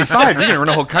 75, you're gonna run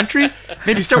a whole country?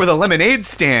 Maybe start with a lemonade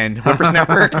stand,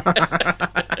 whippersnapper.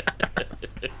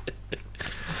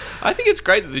 I think it's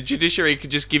great that the judiciary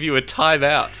could just give you a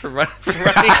timeout for running for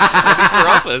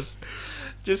office,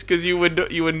 just because you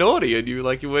were naughty and you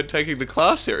weren't taking the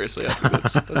class seriously. I think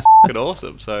that's fucking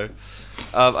awesome. So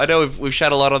I know we've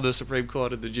shat a lot on the Supreme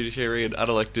Court and the judiciary and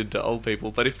unelected old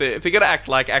people, but if they're going to act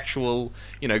like actual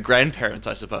grandparents,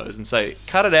 I suppose, and say,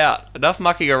 cut it out, enough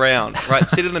mucking around, right?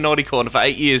 Sit in the naughty corner for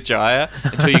 8 years, Jaya,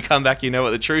 until you come back, you know what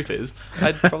the truth is.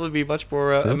 I'd probably be much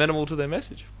more amenable to their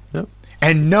message. Yep.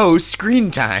 And no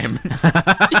screen time.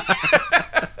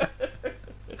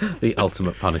 The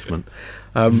ultimate punishment.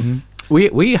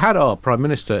 We had our Prime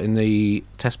Minister in the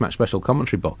Test Match special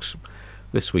commentary box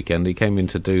this weekend. He came in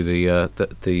to do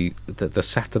the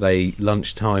Saturday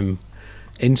lunchtime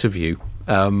interview,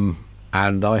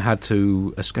 and I had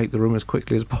to escape the room as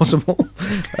quickly as possible.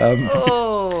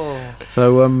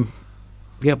 So,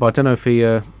 but I don't know if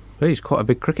he's quite a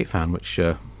big cricket fan, which,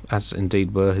 as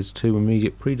indeed were his two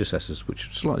immediate predecessors, which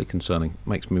is slightly concerning.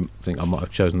 Makes me think I might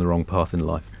have chosen the wrong path in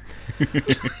life.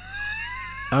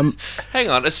 Hang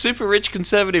on, a super rich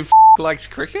conservative likes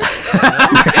cricket?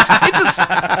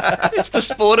 It's the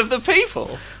sport of the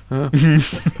people.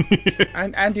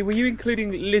 And Andy, were you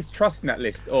including Liz Truss in that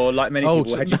list, or like many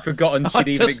people, had you forgotten I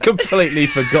just completely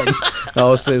forgotten.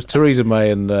 No, it was Theresa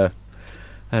May and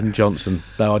Johnson.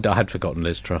 No, I had forgotten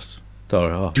Liz Truss.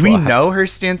 Sorry. Do we know her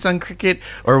stance on cricket,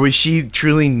 or was she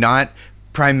truly not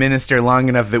Prime Minister long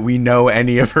enough that we know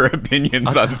any of her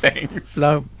opinions on things?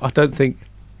 No, I don't think.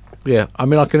 Yeah, I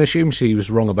mean, I can assume she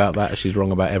was wrong about that as she's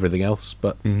wrong about everything else,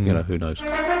 but, who knows.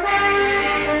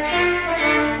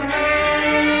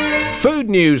 Food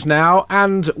news now,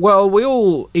 and, well, we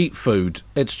all eat food.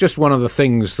 It's just one of the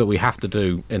things that we have to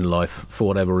do in life, for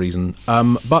whatever reason.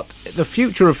 But the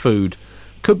future of food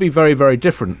could be very, very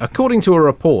different. According to a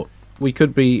report, we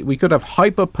could have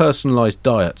hyper-personalised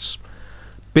diets,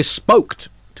 bespoked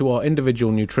to our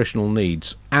individual nutritional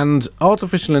needs, and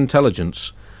artificial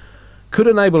intelligence could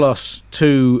enable us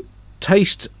to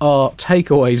taste our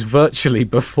takeaways virtually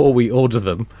before we order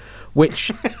them, which,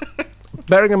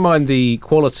 bearing in mind the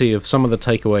quality of some of the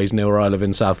takeaways near where I live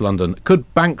in South London,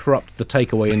 could bankrupt the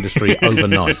takeaway industry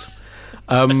overnight.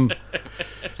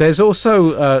 There's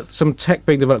also some tech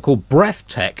being developed called Breath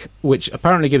Tech, which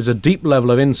apparently gives a deep level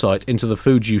of insight into the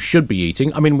foods you should be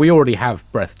eating. I mean, we already have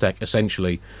Breath Tech,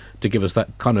 essentially, to give us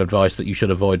that kind of advice that you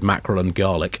should avoid mackerel and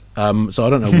garlic. So I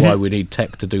don't know why we need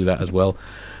tech to do that as well.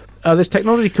 This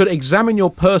technology could examine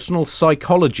your personal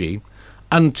psychology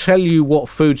and tell you what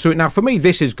food to eat. Now, for me,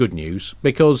 this is good news,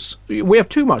 because we have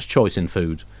too much choice in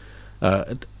food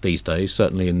these days.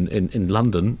 Certainly in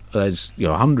London, there's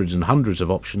hundreds and hundreds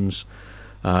of options.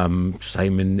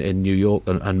 Same in New York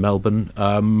and Melbourne.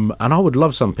 And I would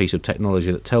love some piece of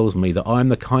technology that tells me that I'm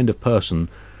the kind of person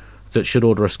that should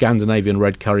order a Scandinavian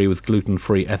red curry with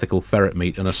gluten-free ethical ferret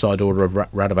meat and a side order of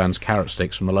Radovan's carrot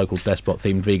sticks from a local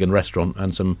Despot-themed vegan restaurant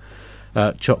and some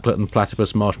chocolate and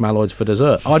platypus marshmallows for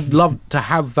dessert. I'd love to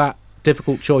have that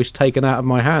difficult choice taken out of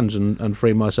my hands and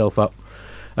free myself up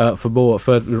for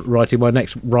writing my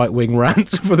next right-wing rant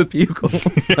for the Bugle.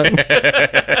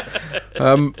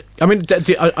 I mean,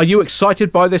 are you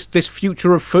excited by this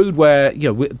future of food where,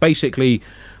 basically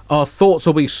our thoughts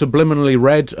will be subliminally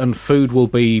read and food will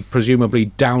be presumably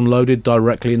downloaded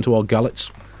directly into our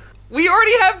gullets? We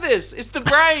already have this. It's the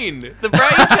brain. The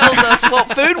brain tells us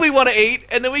what food we want to eat,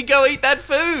 and then we go eat that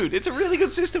food. It's a really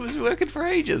good system. It's been working for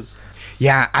ages.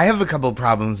 Yeah, I have a couple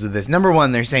problems with this. Number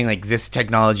one, they're saying this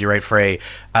technology, right, for a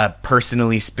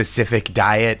personally specific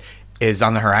diet is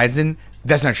on the horizon.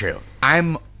 That's not true.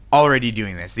 I'm already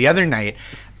doing this. The other night,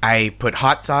 I put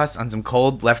hot sauce on some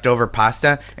cold leftover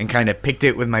pasta and kind of picked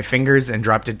it with my fingers and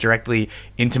dropped it directly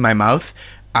into my mouth.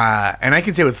 And I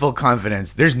can say with full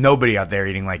confidence, there's nobody out there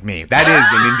eating like me. That is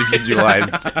an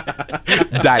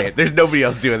individualized diet. There's nobody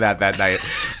else doing that night.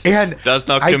 And does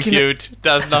not compute.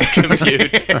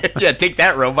 Yeah, take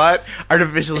that, robot.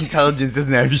 Artificial intelligence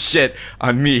doesn't have shit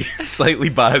on me, slightly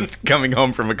buzzed, coming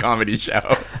home from a comedy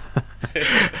show.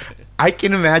 I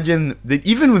can imagine that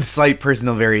even with slight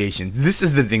personal variations, this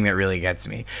is the thing that really gets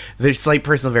me. There's slight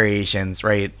personal variations,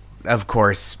 right? Of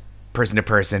course, person to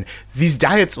person. These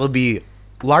diets will be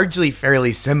largely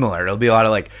fairly similar. It'll be a lot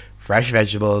of fresh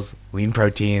vegetables, lean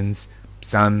proteins,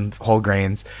 some whole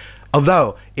grains.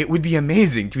 Although it would be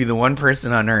amazing to be the one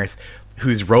person on earth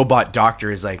whose robot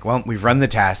doctor is well, we've run the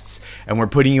tests and we're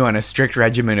putting you on a strict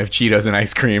regimen of Cheetos and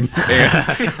ice cream.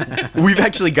 And we've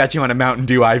actually got you on a Mountain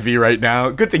Dew IV right now.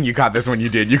 Good thing you caught this when you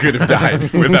did. You could have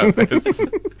died without this.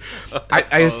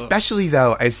 I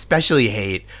especially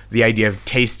hate the idea of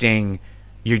tasting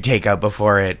your takeout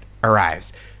before it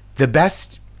arrives. The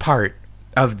best part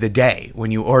of the day when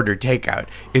you order takeout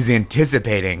is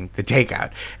anticipating the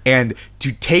takeout. And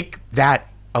to take that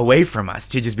away from us,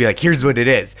 to just be here's what it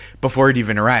is before it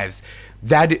even arrives,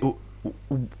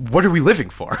 what are we living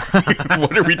for?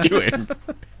 What are we doing?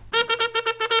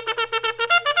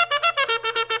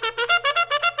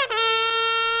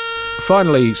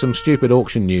 Finally, some stupid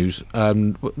auction news.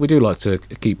 We do like to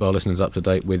keep our listeners up to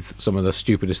date with some of the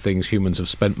stupidest things humans have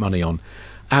spent money on.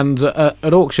 And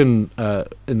at auction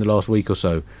in the last week or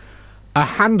so, a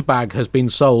handbag has been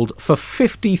sold for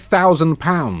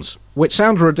 £50,000, which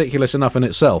sounds ridiculous enough in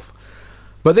itself.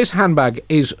 But this handbag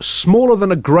is smaller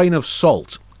than a grain of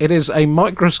salt. It is a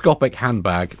microscopic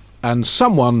handbag, and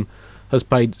someone has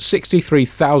paid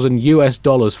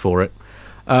 $63,000 for it.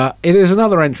 It is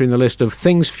another entry in the list of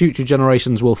things future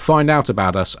generations will find out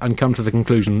about us and come to the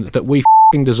conclusion that we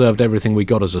f***ing deserved everything we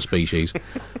got as a species.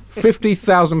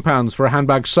 £50,000 for a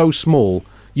handbag so small,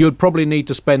 you would probably need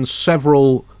to spend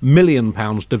several million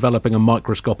pounds developing a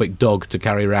microscopic dog to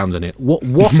carry around in it.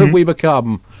 What have we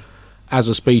become as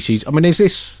a species? I mean, this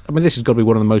has got to be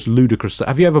one of the most ludicrous.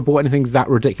 Have you ever bought anything that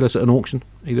ridiculous at an auction,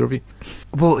 either of you?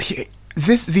 Well,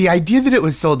 the idea that it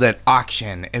was sold at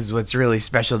auction is what's really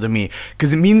special to me,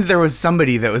 because it means there was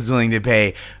somebody that was willing to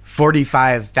pay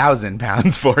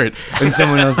 £45,000 for it, and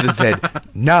someone else that said,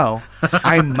 "No,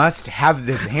 I must have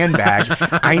this handbag.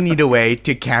 I need a way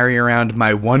to carry around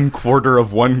my 1/4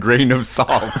 of 1 grain of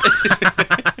salt."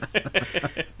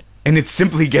 And it's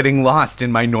simply getting lost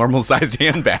in my normal-sized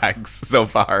handbags so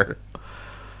far.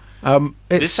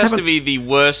 This has to be the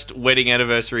worst wedding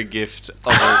anniversary gift of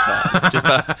all time. Just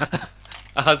a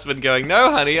husband going,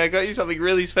 "No, honey, I got you something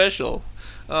really special."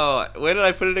 Oh, where did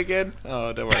I put it again?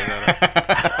 Oh, don't worry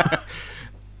about it.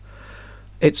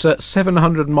 It's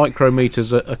 700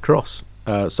 micrometers across,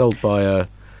 sold by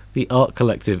the art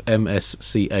collective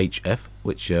MSCHF,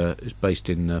 which is based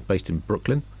in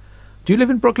Brooklyn. Do you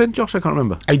live in Brooklyn, Josh? I can't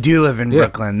remember. I do live in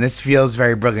Brooklyn. This feels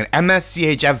very Brooklyn.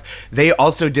 MSCHF, they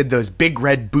also did those big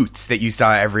red boots that you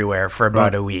saw everywhere for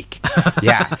about a week.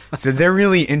 Yeah. So they're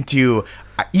really into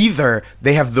either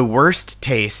they have the worst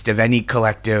taste of any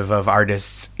collective of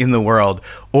artists in the world,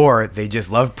 or they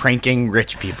just love pranking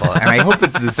rich people. And I hope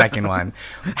it's the second one.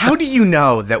 How do you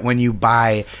know that when you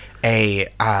buy a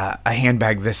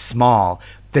handbag this small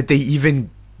that they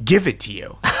even give it to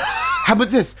you? How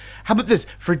about this?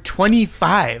 For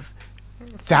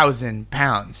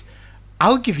 £25,000,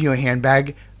 I'll give you a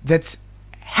handbag that's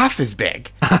half as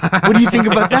big. What do you think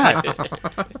about that?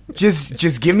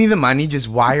 Just give me the money. Just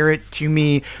wire it to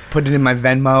me. Put it in my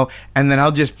Venmo, and then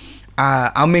I'll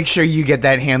make sure you get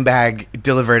that handbag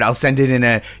delivered. I'll send it in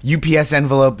a UPS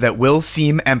envelope that will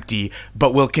seem empty,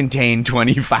 but will contain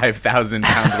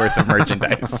 £25,000 worth of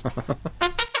merchandise.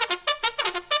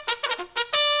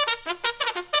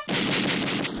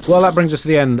 Well, that brings us to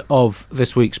the end of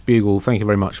this week's Bugle. Thank you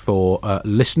very much for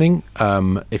listening.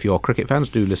 If you are cricket fans,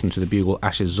 do listen to the Bugle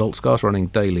Ashes Zoltcast, running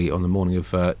daily on the morning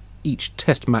of each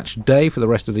Test match day for the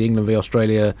rest of the England v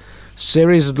Australia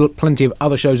series. There's plenty of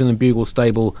other shows in the Bugle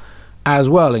stable as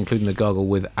well, including The Gargle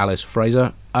with Alice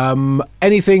Fraser.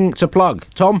 Anything to plug?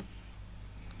 Tom?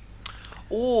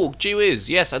 Oh, gee whiz.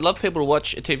 Yes, I'd love people to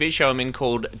watch a TV show I'm in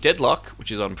called Deadlock,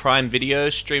 which is on Prime Video,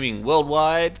 streaming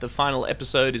worldwide. The final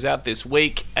episode is out this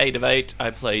week, 8 of 8.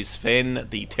 I play Sven,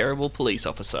 the terrible police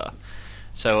officer.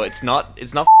 So it's not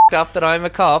f***ed up that I'm a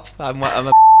cop. I'm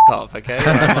a cop, okay?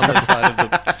 I'm on the side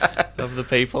of the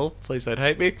people. Please don't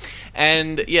hate me.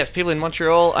 And yes, people in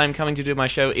Montreal, I'm coming to do my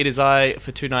show It Is I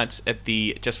for 2 nights at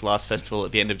the Just for Laughs Festival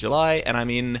at the end of July, and I'm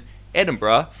in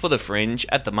Edinburgh for the Fringe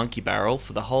at the Monkey Barrel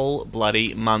for the whole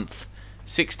bloody month.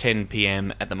 6:10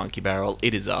 p.m. at the Monkey Barrel.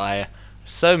 It Is I.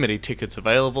 So many tickets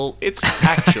available. It's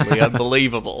actually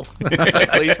unbelievable. So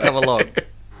please come along.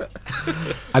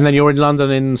 And then you're in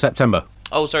London in September.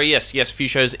 Oh, sorry, yes. A few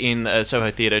shows in Soho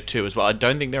Theatre too as well. I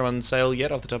don't think they're on sale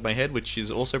yet off the top of my head, which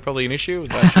is also probably an issue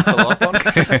that I should follow up on.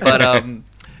 But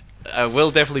I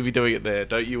will definitely be doing it there.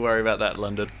 Don't you worry about that,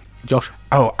 London. Josh?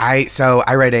 Oh, I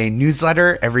write a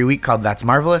newsletter every week called That's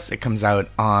Marvelous. It comes out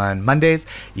on Mondays.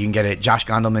 You can get it at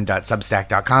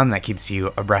joshgondelman.substack.com. That keeps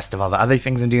you abreast of all the other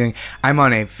things I'm doing. I'm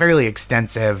on a fairly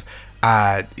extensive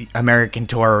American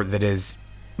tour that is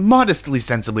modestly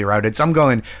sensibly routed. So I'm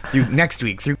going through next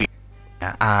week through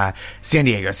San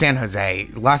Diego, San Jose,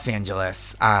 Los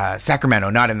Angeles, Sacramento,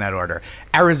 not in that order,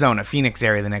 Arizona, Phoenix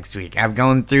area the next week. I'm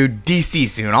going through DC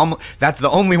soon. That's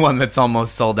the only one that's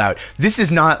almost sold out. This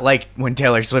is not like when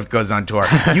Taylor Swift goes on tour.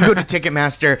 You go to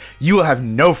Ticketmaster, you will have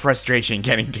no frustration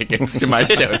getting tickets to my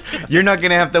shows. You're not going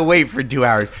to have to wait for 2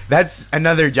 hours. That's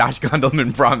another Josh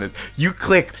Gondelman promise. You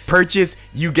click purchase,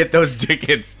 you get those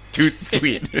tickets. Toot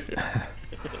sweet.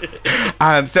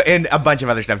 So and a bunch of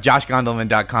other stuff.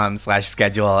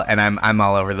 joshgondelman.com/schedule, and I'm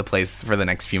all over the place for the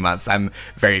next few months. I'm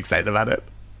very excited about it.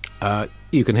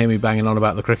 You can hear me banging on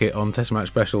about the cricket on Test Match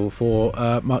Special for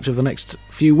much of the next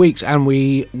few weeks, and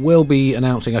we will be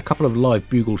announcing a couple of live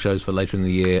Bugle shows for later in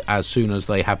the year as soon as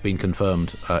they have been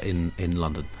confirmed in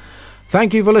London.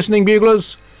 Thank you for listening,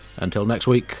 Buglers. Until next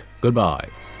week, goodbye.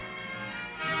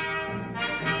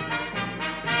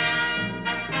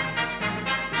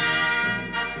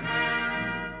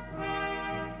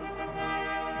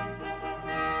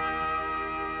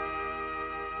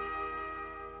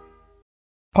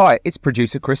 Hi, it's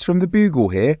producer Chris from The Bugle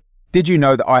here. Did you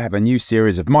know that I have a new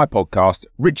series of my podcast,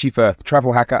 Richie Firth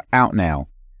Travel Hacker, out now?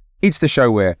 It's the show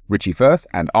where Richie Firth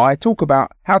and I talk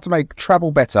about how to make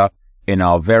travel better in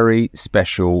our very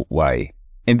special way.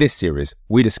 In this series,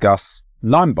 we discuss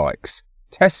Lime bikes,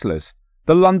 Teslas,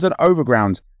 the London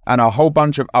Overground, and a whole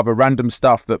bunch of other random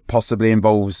stuff that possibly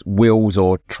involves wheels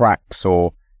or tracks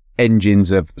or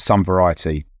engines of some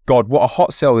variety. God, what a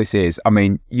hot sell this is. I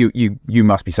mean, you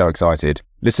must be so excited.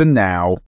 Listen now.